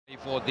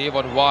before they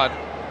won one.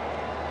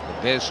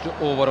 The best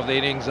over of the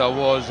innings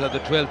was the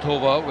 12th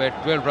over, where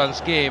 12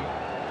 runs came.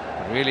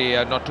 Really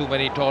not too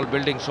many tall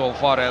buildings so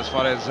far as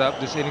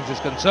this innings is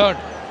concerned.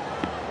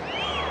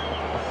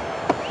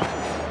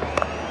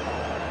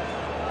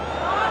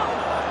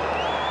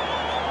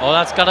 Oh,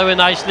 that's cut away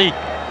nicely. He's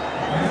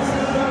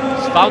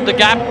found the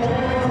gap.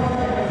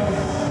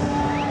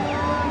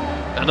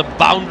 And a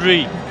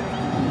boundary.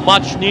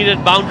 Much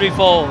needed boundary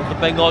for the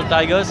Bengal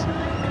Tigers.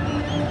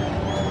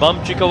 Bum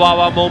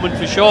Chikawawa moment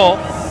for sure.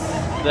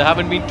 There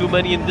haven't been too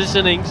many in this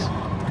innings.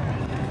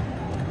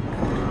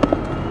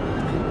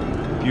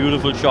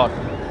 Beautiful shot.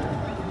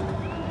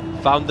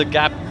 Found the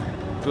gap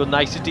to a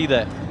nicety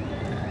there.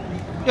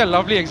 Yeah,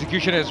 lovely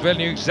execution as well.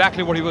 Knew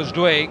exactly what he was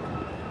doing.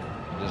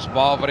 Just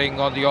barbering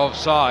on the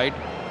offside.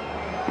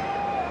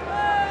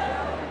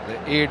 The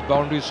 8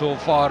 boundaries so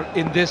far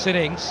in this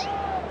innings.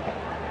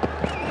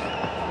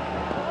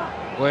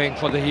 Going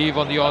for the heave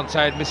on the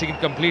onside, missing it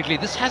completely.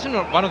 This has been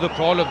one of the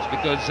problems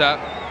because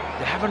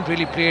they haven't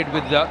really played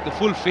with the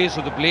full face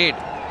of the blade.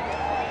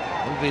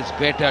 Always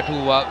better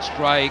to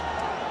strike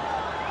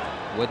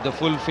with the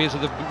full face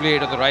of the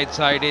blade. On the right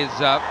side is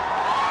the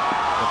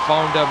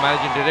founder,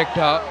 managing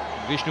director,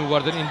 Vishnu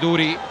Vardhan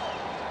Induri.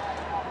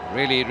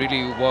 Really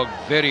worked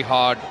very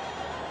hard.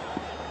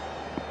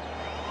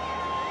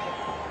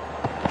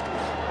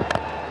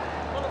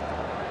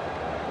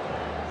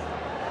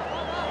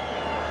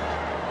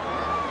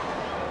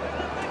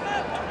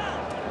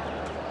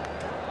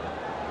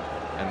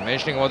 And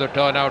mentioning about the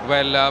turnout,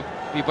 well,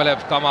 people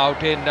have come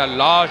out in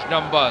large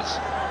numbers,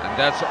 and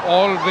that's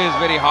always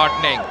very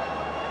heartening.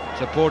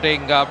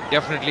 Supporting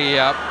definitely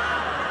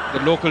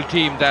the local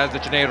team, that's the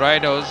Chennai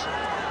Rhinos,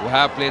 who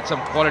have played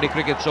some quality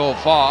cricket so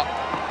far.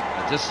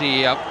 Just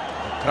see the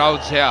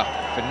crowds here,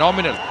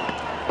 phenomenal.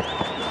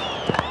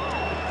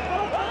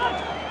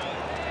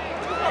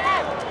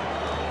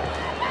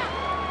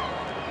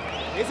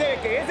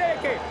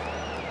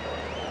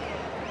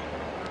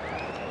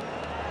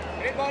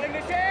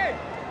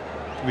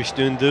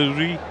 Vishnu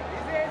Induri,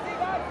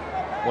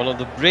 one of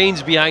the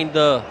brains behind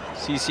the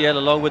CCL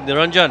along with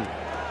Niranjan,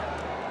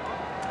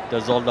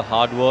 does all the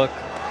hard work,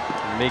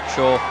 make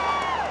sure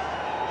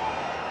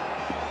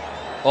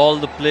all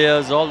the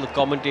players, all the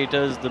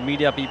commentators, the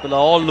media people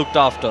are all looked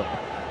after.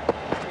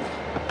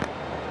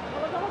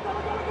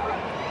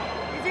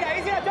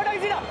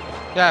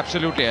 Yeah,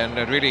 absolutely, and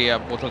really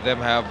both of them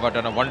have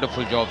done a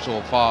wonderful job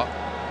so far.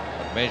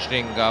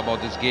 Mentioning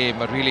about this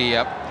game, really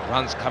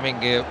runs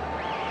coming,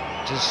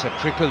 just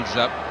trickles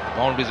up,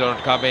 boundaries are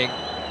not coming.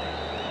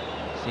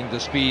 Seeing the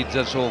speeds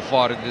so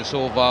far in this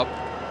over,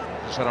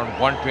 it's around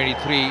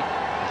 123. He's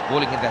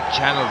bowling in that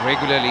channel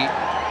regularly.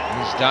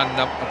 He's done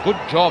a good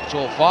job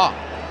so far.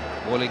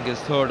 Bowling his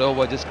 3rd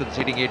over, just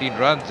conceding 18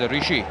 runs.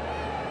 Rishi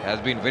has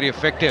been very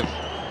effective.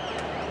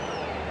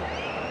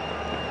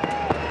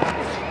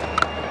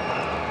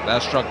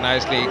 That struck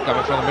nicely,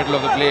 coming from the middle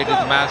of the blade is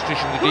the man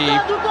stitching the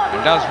deep,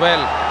 and does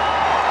well,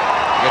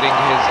 getting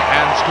his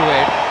hands to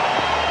it.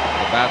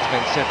 The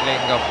batsman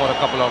settling for a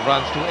couple of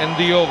runs to end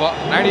the over.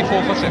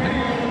 94 for 7.